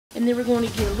and then we're going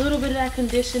to get a little bit of that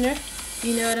conditioner,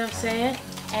 you know what I'm saying?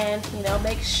 And, you know,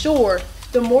 make sure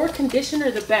the more conditioner,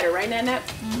 the better, right, Nat?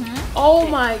 Mm-hmm. Oh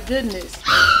my goodness.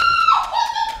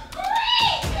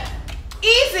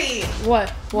 Easy.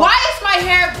 What? Why is my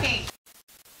hair pink?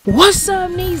 What's up,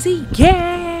 NEEZY?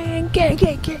 Gang.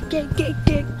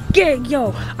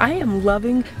 Yo, I am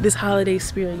loving this holiday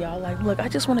spirit, y'all. Like, look, I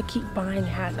just want to keep buying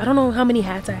hats. I don't know how many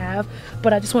hats I have,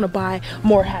 but I just want to buy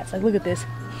more hats. Like, look at this.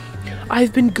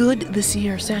 I've been good this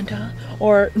year, Santa.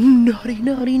 Or naughty.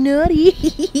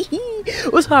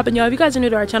 What's poppin', y'all? If you guys are new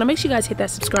to our channel, make sure you guys hit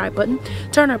that subscribe button,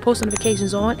 turn our post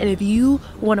notifications on, and if you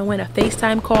want to win a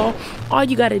FaceTime call, all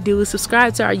you gotta do is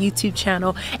subscribe to our YouTube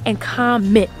channel and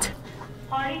comment.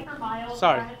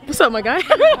 Sorry. What's up, my guy?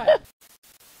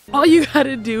 All you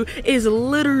gotta do is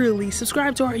literally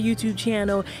subscribe to our YouTube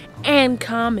channel and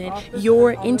comment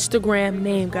your Instagram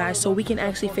name, guys, so we can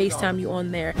actually FaceTime you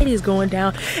on there. It is going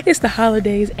down. It's the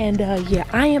holidays, and yeah,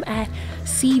 I am at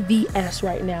CVS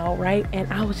right now, right?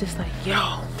 And I was just like,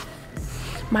 yo,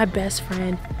 my best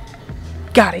friend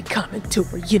got it coming to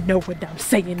her. You know what I'm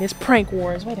saying? This prank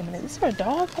wars. Wait a minute, this is for a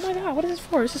dog? Oh my god, what is this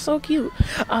for? This is so cute.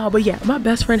 But yeah, my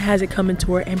best friend has it coming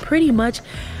to her, and pretty much,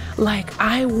 like,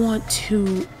 I want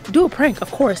to do a prank. Of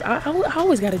course, I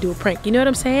always got to do a prank, you know what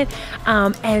I'm saying?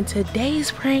 And today's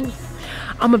prank,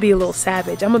 I'm gonna be a little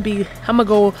savage. I'm gonna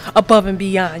go above and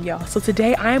beyond, y'all. So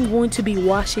today I am going to be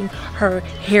washing her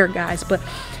hair, guys, but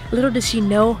little does she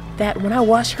know that when I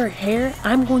wash her hair,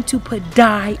 I'm going to put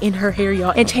dye in her hair,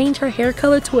 y'all, and change her hair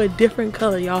color to a different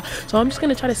color, y'all. So I'm just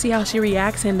gonna try to see how she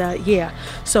reacts, and yeah.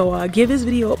 So give this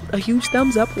video a huge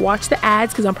thumbs up. Watch the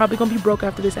ads, because I'm probably gonna be broke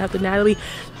after this, after Natalie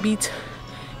beats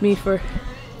me for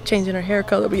changing her hair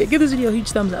color. But yeah, give this video a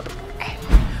huge thumbs up.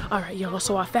 All right, y'all.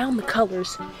 So I found the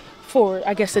colors for,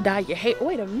 I guess, to dye your hair.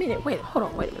 Wait a minute, hold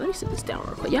on, wait a minute. Let me sit this down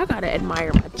real quick. Y'all gotta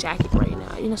admire my jacket right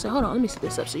now. You know, so hold on, let me sit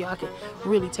this up so y'all can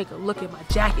really take a look at my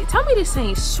jacket. Tell me this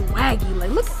ain't swaggy. Like,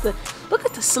 look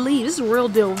at the sleeve. This is real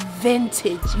deal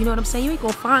vintage. You know what I'm saying? You ain't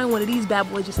gonna find one of these bad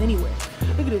boys just anywhere.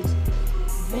 Look at this,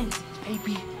 vintage,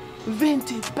 baby.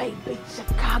 Vintage, baby,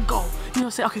 Chicago. You know what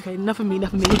I'm saying? Okay, enough of me. All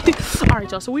right,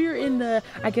 y'all. So we are in the,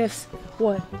 I guess,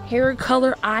 what, hair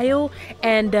color aisle,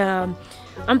 and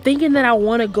I'm thinking that I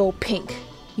want to go pink.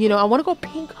 You know, I want to go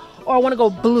pink or I want to go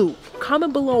blue.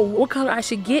 Comment below what color I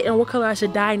should get and what color I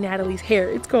should dye Natalie's hair.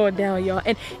 It's going down, y'all.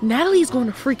 And Natalie's going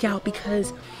to freak out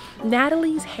because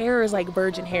Natalie's hair is like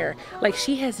virgin hair. Like,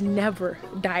 she has never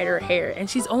dyed her hair, and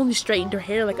she's only straightened her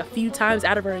hair like a few times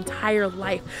out of her entire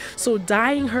life. So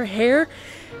dyeing her hair,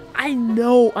 I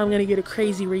know I'm gonna get a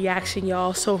crazy reaction,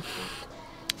 y'all. So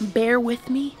bear with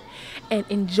me and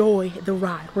enjoy the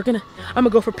ride. I'm gonna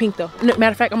go for pink though. Matter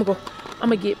of fact, I'm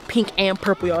gonna get pink and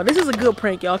purple, y'all. This is a good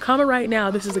prank, y'all. Comment right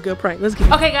now, this is a good prank. Let's get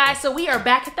it. Okay, guys, so we are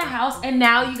back at the house, and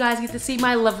now you guys get to see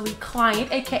my lovely client,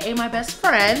 aka my best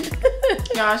friend.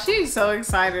 Y'all, she's so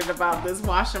excited about this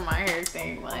washing my hair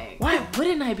thing. Like, why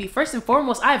wouldn't I be? First and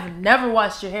foremost, I've never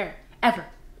washed your hair, ever.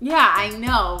 Yeah, I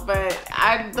know, but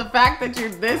the fact that you're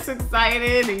this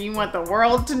excited and you want the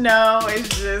world to know is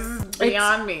just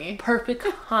beyond me. Perfect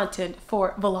content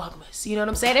for Vlogmas, you know what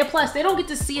I'm saying? And plus, they don't get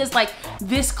to see us like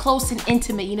this close and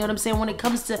intimate, you know what I'm saying, when it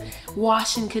comes to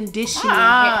washing, conditioning.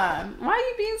 Why are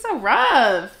you being so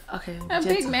rough? Okay,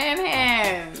 big man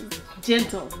hands.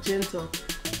 Gentle.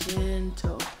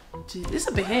 This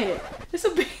a big head. This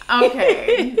a big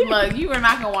Okay, look, you are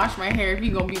not gonna wash my hair if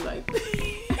you gonna be like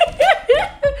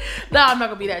No, I'm not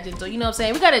gonna be that gentle. You know what I'm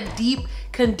saying? We got a deep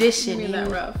condition. You mean that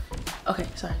rough? Okay,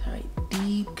 sorry. All right,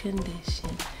 deep condition.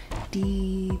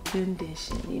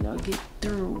 You know, get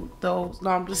through those.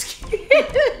 No, I'm just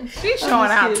kidding. She's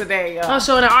showing out today, y'all. I'm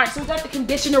showing out. All right, so we got the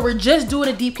conditioner. We're just doing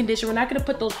a deep conditioner. We're not gonna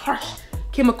put those harsh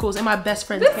chemicals in my best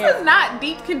friend's hair. This is not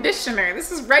deep conditioner.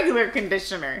 This is regular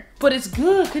conditioner. But it's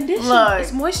good conditioner. Look,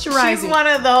 it's moisturizing.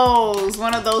 She's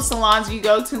one of those salons you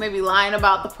go to and they be lying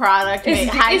about the product and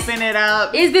hyping it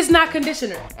up. Is this not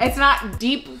conditioner? It's not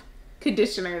deep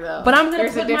conditioner though. But I'm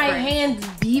gonna put my hands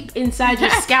deep inside your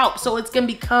scalp, so it's gonna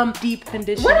become deep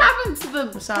conditioner. What happened to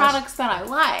the products that I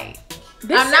like?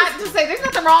 I'm not to say there's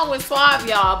nothing wrong with Suave,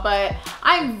 y'all, but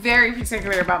I'm very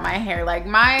particular about my hair. Like,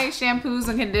 my shampoos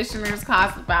and conditioners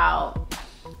cost about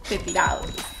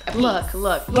 $50.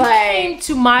 Look, you came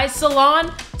to my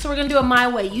salon, so we're gonna do it my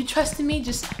way. You trusted me,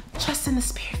 just trust in the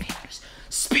spirit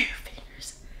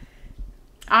fingers.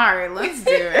 All right, let's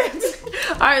do it.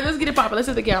 All right, let's get it popping. Let's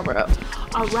set the camera up.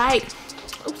 All right.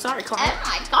 Oops, sorry, client.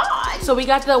 Oh my God. So we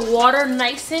got the water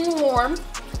nice and warm.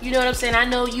 You know what I'm saying? I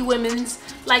know you women's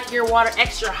like your water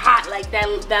extra hot, like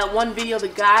that one video, the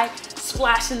guy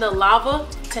splashing the lava,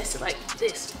 tested like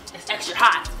this. It's extra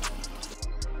hot.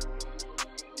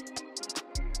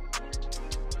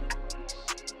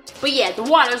 But yeah, the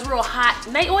water is real hot.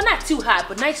 Well, not too hot,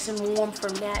 but nice and warm for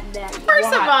Nat. First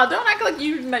of all, don't act like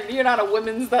you're not a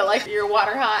women's that like your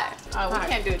water hot. Oh, we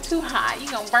can't do it too hot. You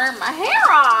gonna burn my hair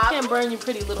off. Can't burn your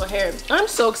pretty little hair. I'm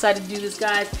so excited to do this,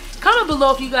 guys. Comment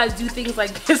below if you guys do things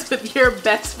like this with your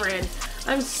best friend.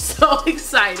 I'm so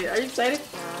excited. Are you excited?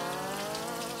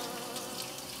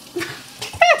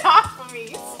 Get off of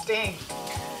me, you stink.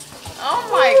 Oh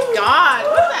my God,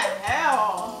 what the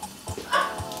hell?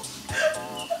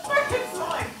 It smells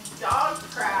like dog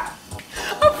crap.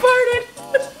 I farted.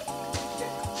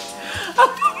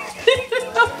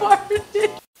 I farted.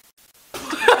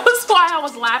 That's why I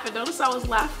was laughing. Notice I was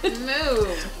laughing.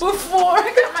 Move. Before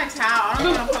I got my towel. I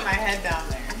don't want to put my head down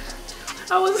there.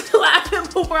 I was laughing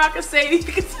before I could say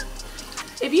anything.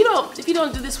 If you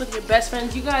don't do this with your best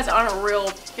friends, you guys aren't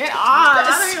real. Get off. I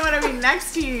don't even want to be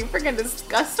next to you. Freaking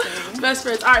disgusting. Best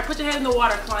friends. All right, put your head in the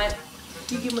water, client.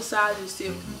 You get massages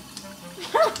too.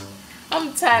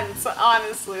 I'm tense,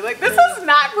 honestly. Like, this is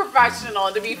not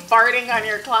professional to be farting on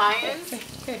your clients.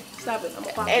 Okay, stop it. I'm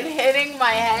gonna and hitting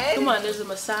my head. Come on, there's a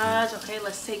massage. Okay,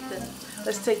 let's take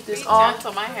this be off.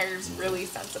 gentle. My hair is really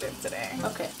sensitive today.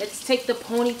 Okay, let's take the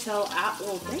ponytail out.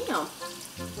 Oh damn,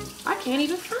 I can't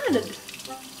even find it.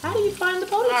 How do you find the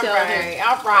ponytail?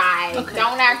 All right. Okay.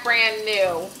 Don't act brand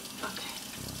new. Okay.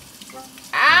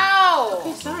 Ow.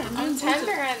 Okay, sorry. I'm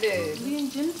tender-handed. I'm being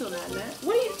gentle now, Nat.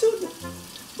 What are you doing?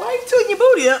 Why are you tooting your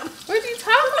booty up? What are you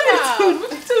talking about?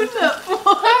 What are you tooting up for?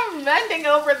 I'm bending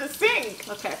over the sink.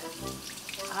 Okay.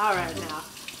 All right, now.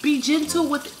 Be gentle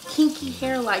with kinky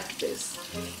hair like this.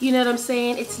 You know what I'm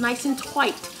saying? It's nice and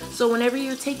tight. So whenever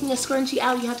you're taking a scrunchie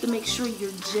out, you have to make sure you're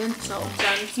gentle.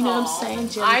 You know what I'm saying?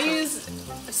 Gentle. I use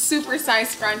super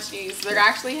size scrunchies. They're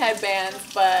actually headbands,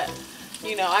 but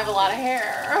you know, I have a lot of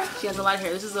hair. She has a lot of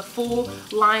hair. This is a full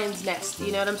lion's nest.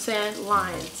 You know what I'm saying?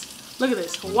 Lions. Look at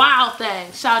this. Wow thing.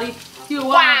 Shouty. You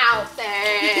wow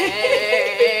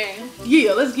thing.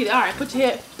 Yeah, let's get it. All right, put your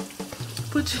head.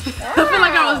 I feel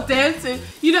like I was dancing.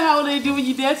 You know how they do when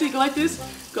you dance, you go like this?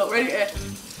 Go, ready?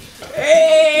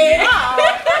 Hey!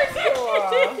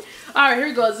 Oh, all right, here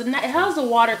it goes. How's the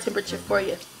water temperature for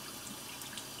you?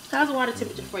 How's the water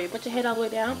temperature for you? Put your head all the way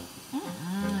down.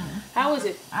 How is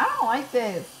it? I don't like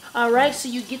this. All right, so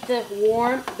you get the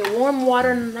warm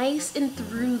water nice and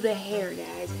through the hair,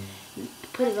 guys.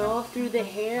 Put it all through the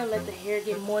hair. Let the hair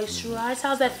get moisturized.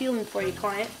 How's that feeling for you,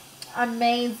 client?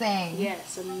 Amazing.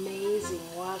 Yes, amazing.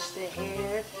 Wash the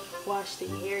hair. Wash the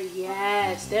hair.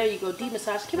 Yes, there you go. Deep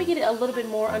massage. Can we get it a little bit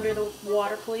more under the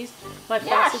water, please?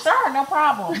 Sure, no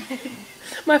problem.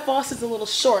 My faucet's a little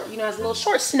short. You know, has a little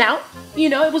short snout. You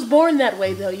know, it was born that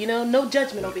way, though. You know, no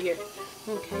judgment over here.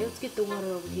 Okay, let's get the water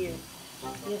over here.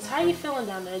 Yes, how are you feeling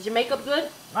down there? Is your makeup good?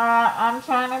 I'm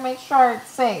trying to make sure it's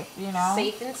safe, you know.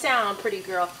 Safe and sound, pretty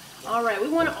girl. All right, we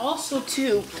want to also,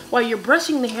 too, while you're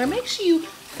brushing the hair, make sure you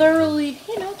thoroughly,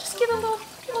 you know, just get a little,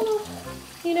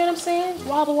 you know what I'm saying?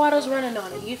 While the water's running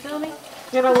on it, you feel me?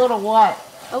 Get a little what?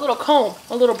 A little comb,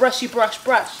 a little brushy brush.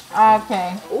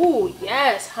 Okay. Ooh,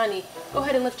 yes, honey. Go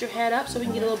ahead and lift your head up so we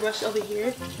can get a little brush over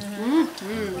here.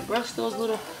 Brush those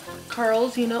little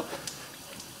curls, you know.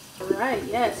 All right,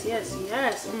 yes.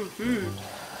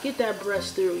 Get that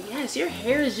brush through. Yes, your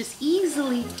hair is just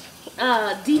easily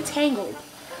detangled.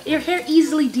 Your hair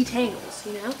easily detangles,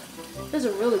 you know. Does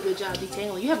a really good job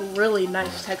detangling. You have really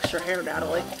nice texture hair,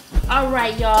 Natalie. All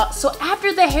right, y'all. So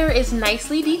after the hair is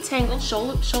nicely detangled, show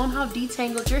them how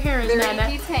detangled your hair is, Nana.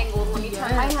 Very detangled. Let me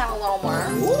turn my head a little more.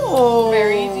 Ooh.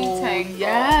 Very detangled.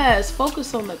 Yes.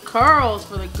 Focus on the curls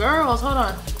for the girls. Hold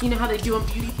on. You know how they do on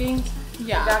beauty things?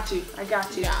 Yeah. I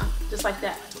got you. Yeah. Just like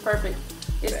that. Perfect.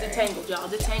 It's detangled, y'all.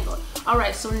 Detangled. All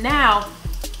right. So now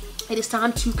it is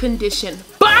time to condition.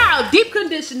 Wow! Deep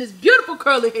condition this beautiful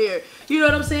curly hair. You know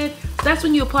what I'm saying? That's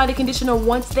when you apply the conditioner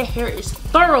once the hair is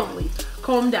thoroughly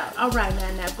combed out. All right,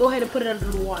 now go ahead and put it under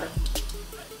the water.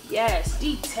 Yes,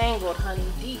 detangled, honey.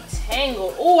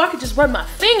 Detangled. Oh, I could just run my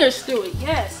fingers through it.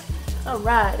 Yes. All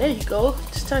right, there you go.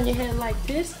 Just turn your head like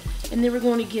this. And then we're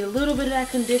going to get a little bit of that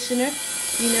conditioner.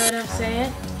 You know what I'm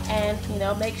saying? And, you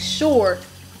know, make sure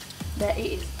that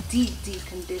it is deep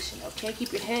condition. Okay,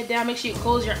 keep your head down. Make sure you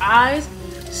close your eyes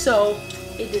so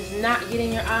it does not get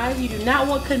in your eyes. You do not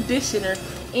want conditioner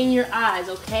in your eyes.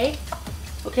 Okay,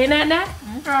 Nat.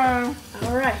 Okay.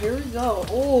 All right, here we go.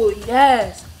 Oh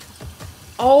yes.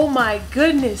 Oh my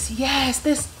goodness. Yes,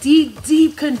 this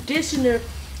deep conditioner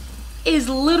is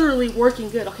literally working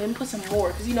good. Okay, let me put some more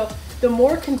because you know the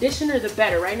more conditioner the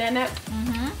better, right, Nat?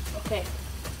 Okay,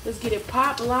 let's get it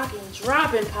pop, lock, and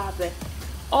dropping, popping.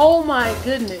 Oh my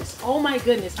goodness.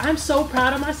 I'm so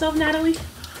proud of myself, Natalie.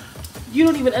 You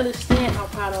don't even understand how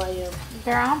proud I am.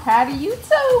 Girl, I'm proud of you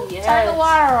too. Yes. Turn the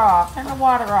water off. Turn the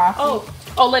water off.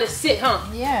 Oh, let it sit, huh?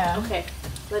 Yeah. Okay,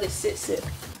 let it sit.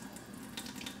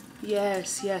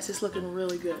 Yes, it's looking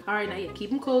really good. All right, now yeah, keep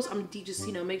them closed. I'm just,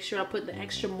 you know, make sure I put the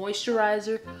extra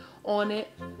moisturizer on it.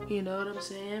 You know what I'm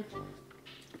saying?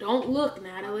 Don't look,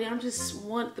 Natalie. I just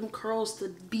want them curls to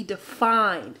be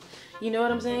defined. You know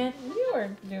what I'm saying? You are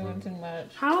doing too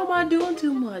much. How am I doing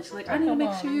too much? Like, I need to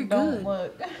make sure you're good. Don't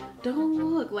look.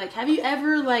 Don't look. Like, have you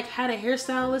ever, like, had a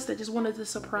hairstylist that just wanted to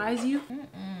surprise you?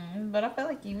 But I feel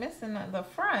like you're missing the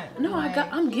front. No, like,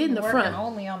 I'm getting the front.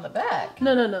 Only on the back.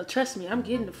 No. Trust me, I'm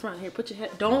getting the front. Here, put your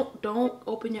head. Don't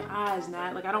open your eyes,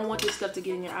 Nat. Like, I don't want this stuff to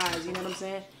get in your eyes. You know what I'm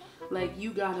saying? Like,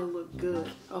 you gotta look good,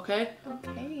 okay?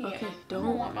 Okay. Okay, I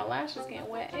don't want my lashes getting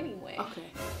wet anyway. Okay,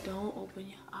 don't open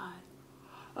your eye.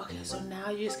 Okay, so now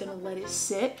you're just gonna let it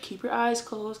sit. Keep your eyes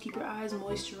closed. Keep your eyes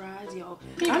moisturized, yo.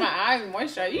 Keep my eyes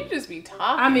moisturized. You just be talking.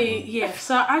 I mean, yeah.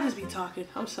 So I just be talking.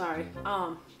 I'm sorry.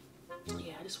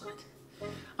 Yeah, I just wanted to,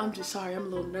 I'm just sorry. I'm a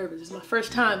little nervous. It's my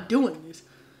first time doing this,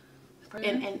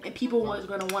 and people are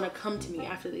gonna want to come to me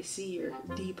after they see your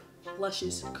deep,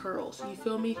 luscious curls. You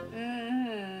feel me?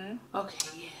 Okay,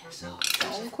 yeah. So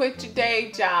don't quit your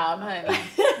day job,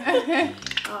 honey.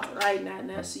 All right,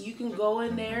 now, so you can go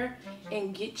in there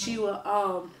and get you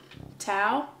a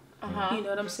towel. You know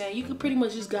what I'm saying? You can pretty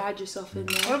much just guide yourself in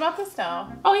there. What about this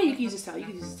towel? Oh yeah, you can use this towel. You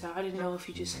can use this towel. I didn't know if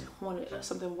you just wanted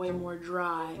something way more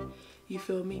dry. You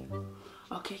feel me?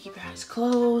 Okay, keep your eyes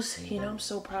closed. You know, I'm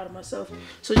so proud of myself.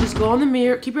 So just go in the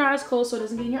mirror. Keep your eyes closed so it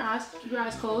doesn't get in your eyes. Keep your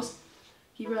eyes closed.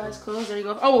 Keep your eyes closed. There you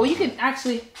go. Oh, well, you can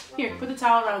actually, here, put the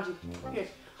towel around you. Here,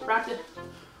 wrap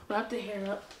the hair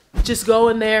up. Just go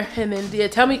in there and then yeah,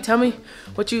 tell me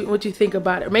what you think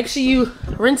about it. Make sure you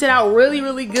rinse it out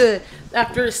really good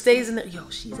after it stays in there. Yo,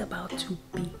 she's about to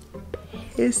be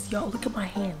pissed. Yo, look at my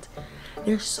hands.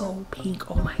 They're so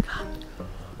pink. Oh my god.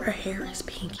 Her hair is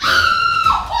pink.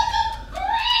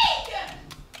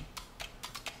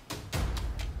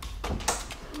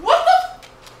 What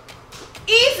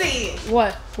the Easy.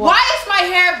 What? Why is my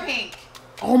hair pink?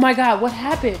 Oh my god, what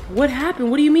happened? What happened?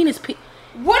 What do you mean it's pink?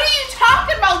 What are you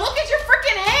talking about? Look at your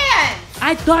freaking hands.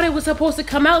 I thought it was supposed to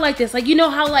come out like this. Like, you know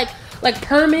how like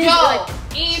permanent? Yo, like,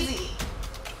 Easy.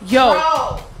 Yo.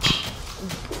 Bro.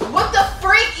 What the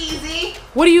freak, Easy?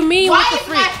 What do you mean? Why what the is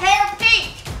freak? my hair pink?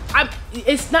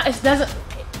 It's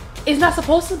not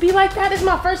supposed to be like that. It's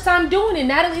my first time doing it,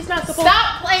 Natalie. It's not supposed.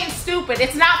 Stop playing stupid.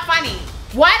 It's not funny.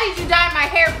 Why did you dye my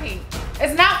hair pink?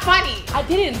 It's not funny. I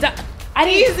didn't.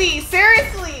 Easy,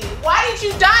 seriously. Why did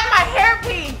you dye my hair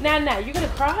pink? Nah, you gonna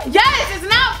cry? Yes, it's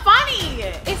not funny.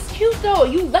 It's cute though.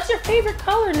 That's your favorite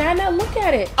color, Nah. Look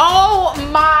at it. Oh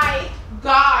my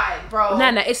god, bro.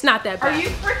 Nah, it's not that bad. Are you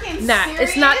freaking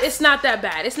serious? It's not that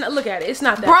bad. It's not. Look at it. It's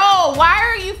not that bad. Bro, why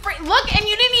are you look, and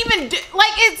you didn't even do,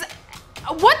 like, it's,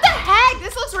 what the heck?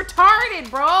 This looks retarded,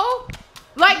 bro.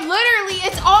 Like, literally,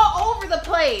 it's all over the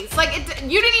place. Like,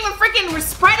 you didn't even freaking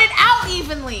spread it out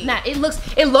evenly. Nah,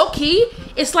 it low key,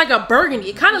 it's like a burgundy.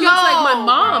 It kind of looks like my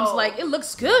mom's. Bro. Like, it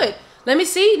looks good. Let me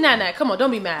see. Nah, come on,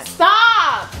 don't be mad.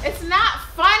 Stop. It's not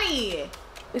funny.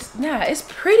 It's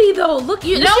pretty though. Look,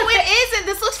 you. No, it isn't.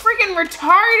 This looks freaking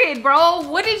retarded, bro.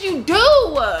 What did you do?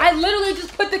 I literally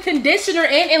just put the conditioner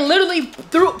in and literally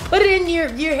put it in your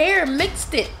hair,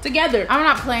 mixed it together. I'm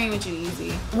not playing with you,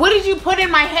 Easy. What did you put in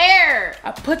my hair?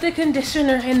 I put the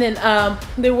conditioner and then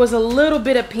there was a little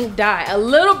bit of pink dye.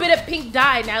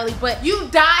 Natalie, but you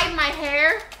dyed my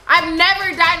hair? I've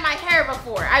never dyed my hair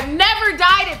before. I've never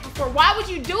dyed it before. Why would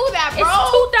you do that, bro?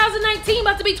 It's 2019,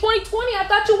 about to be 2020. I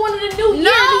thought you wanted a new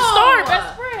year, new start,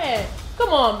 best friend. Come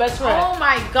on, best friend. Oh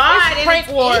my god, it's prank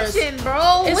wars, itching,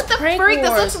 bro. It's what the freak?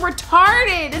 This looks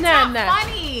retarded. It's not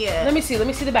funny. Let me see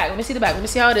the back. Let me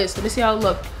see how it is. Let me see how it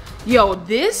looks. Yo,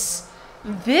 this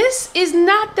is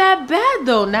not that bad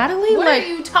though, Natalie. What are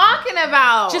you talking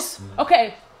about? Just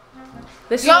okay.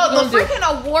 Yo, the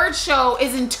freaking award show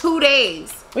is in 2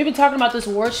 days. We've been talking about this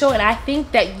award show, and I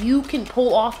think that you can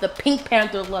pull off the Pink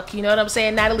Panther look. You know what I'm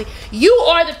saying, Natalie? You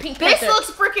are the Pink Panther. This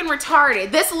looks freaking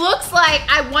retarded. This looks like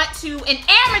I went to an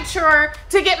amateur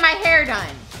to get my hair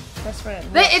done. That's right.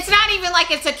 It's not even like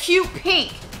it's a cute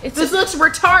pink. This looks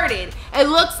retarded. It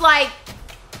looks like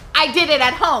I did it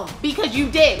at home because you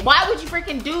did. Why would you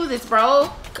freaking do this, bro?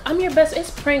 I'm your best.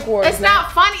 It's prank wars. It's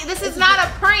not funny. This is not a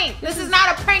prank. This is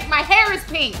not a prank. My hair is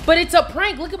pink. But it's a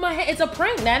prank. Look at my hair. It's a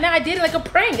prank. Now I did it like a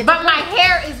prank. But my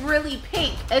hair is really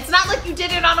pink. It's not like you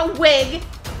did it on a wig.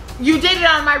 You did it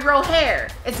on my real hair.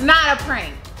 It's not a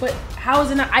prank. But how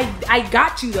is it not? I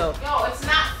got you though. Yo, it's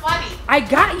not funny. I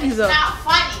got you though. It's not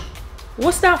funny.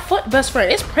 What's that foot, best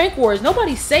friend? It's prank wars.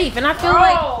 Nobody's safe, and I feel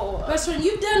like, best friend,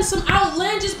 you've done some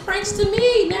outlandish pranks to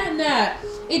me, Nat.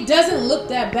 It doesn't look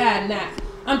that bad, Nat.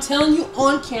 I'm telling you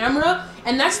on camera,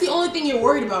 and that's the only thing you're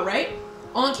worried about, right?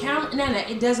 On camera, Nat,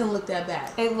 it doesn't look that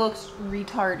bad. It looks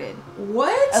retarded.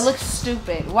 What? It looks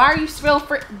stupid. Why are you still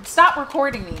stop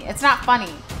recording me? It's not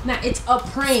funny. Nah, it's a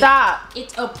prank. Stop.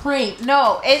 It's a prank.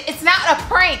 No, it's not a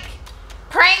prank.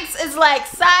 Pranks is like,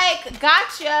 psych,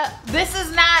 gotcha. This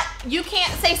is not, you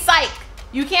can't say psych.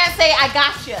 You can't say I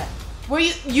gotcha. Well,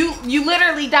 you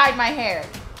literally dyed my hair.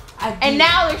 And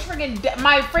now there's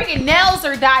my freaking nails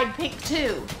are dyed pink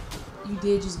too. You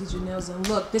did just get your nails done.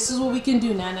 Look, this is what we can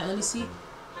do, Nana. Let me see.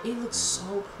 It looks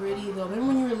so pretty though. Remember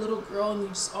when you were a little girl and you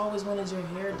just always wanted your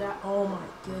hair dyed? Oh my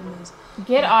goodness.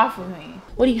 Get off of me.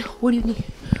 What do you need?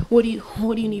 What do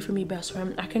you need from me, best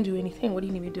friend? I can do anything. What do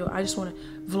you need me to do? I just want to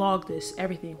vlog this,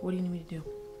 everything. What do you need me to do?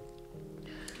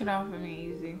 Get off of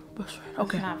me, Easy. Best friend.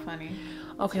 Okay. It's not funny.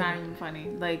 Okay. It's not even funny.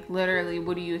 Like literally,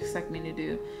 what do you expect me to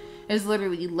do? It's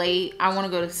literally late. I want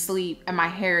to go to sleep and my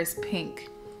hair is pink.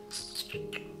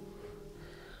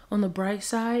 On the bright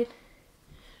side,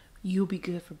 you'll be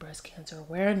good for breast cancer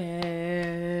awareness.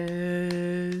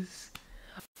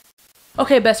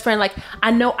 Okay, best friend, like, I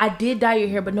know I did dye your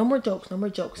hair, but no more jokes, no more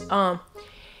jokes.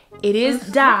 It is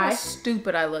dye. Look how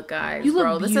stupid I look, guys. You look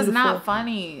bro. beautiful. This is not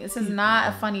funny. This is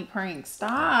not a funny prank.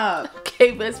 Stop.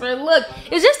 Okay, best friend, look,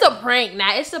 it's just a prank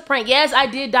now. It's a prank. Yes, I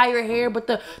did dye your hair, but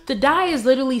the dye is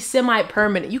literally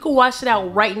semi-permanent. You can wash it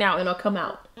out right now and it'll come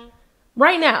out.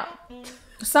 Right now.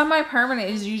 Semi-permanent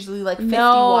is usually like 50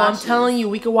 No, washes. I'm telling you,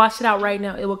 we can wash it out right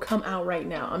now. It will come out right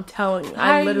now. I'm telling you.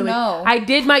 How do you know? I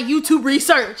did my YouTube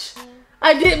research.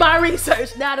 I did my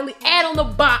research, Natalie. Add on the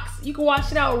box. You can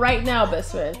wash it out right now,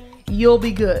 best friend. You'll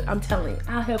be good. I'm telling you.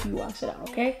 I'll help you wash it out,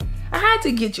 okay? I had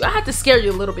to get you. I had to scare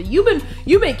you a little bit. You've been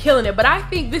killing it, but I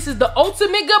think this is the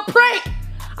ultimate good prank.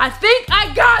 I think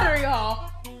I got her,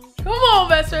 y'all. Come on,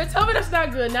 best friend. Tell me that's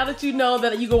not good now that you know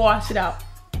that you can wash it out.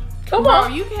 Come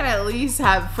on. You can at least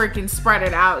have freaking spread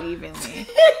it out evenly.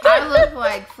 I look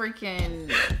like freaking,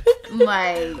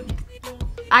 like,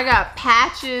 I got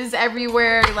patches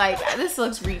everywhere. Like, this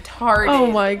looks retarded. Oh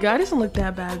my God, it doesn't look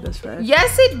that bad, best friend.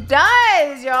 Yes, it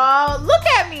does, y'all. Look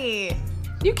at me.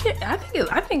 You can't. I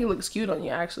think it looks cute on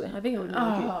you. Actually, I think it looks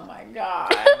really cute. Oh my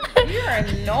God, you're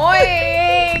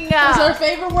annoying. That's our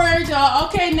favorite word, y'all.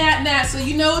 Okay, Nat. So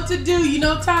you know what to do. You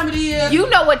know what time it is. You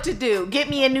know what to do. Get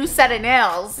me a new set of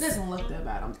nails. It doesn't look that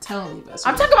bad. I'm telling you, best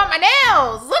I'm friend. talking about my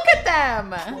nails. Look at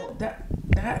them. Oh, that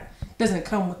doesn't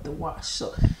come with the wash.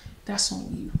 So that's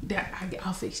on you.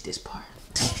 I'll fix this part.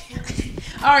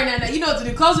 All right, now you know what to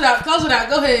do. Close it out. Close it out.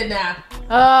 Go ahead now.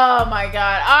 Oh my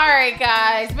God. All right,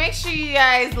 guys. Make sure you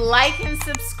guys like and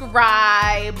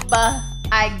subscribe.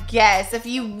 I guess if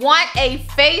you want a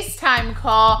FaceTime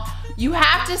call, you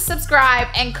have to subscribe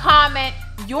and comment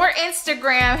your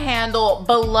Instagram handle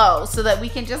below so that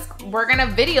we're gonna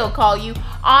video call you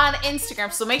on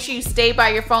Instagram. So make sure you stay by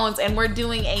your phones, and we're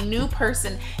doing a new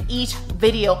person each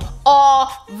video, all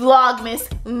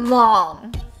Vlogmas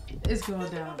long. It's going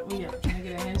down. Yeah, can I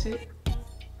get a handshake?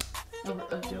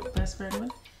 Of your best friend one?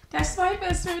 That's my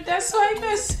best friend. That's my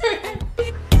best friend.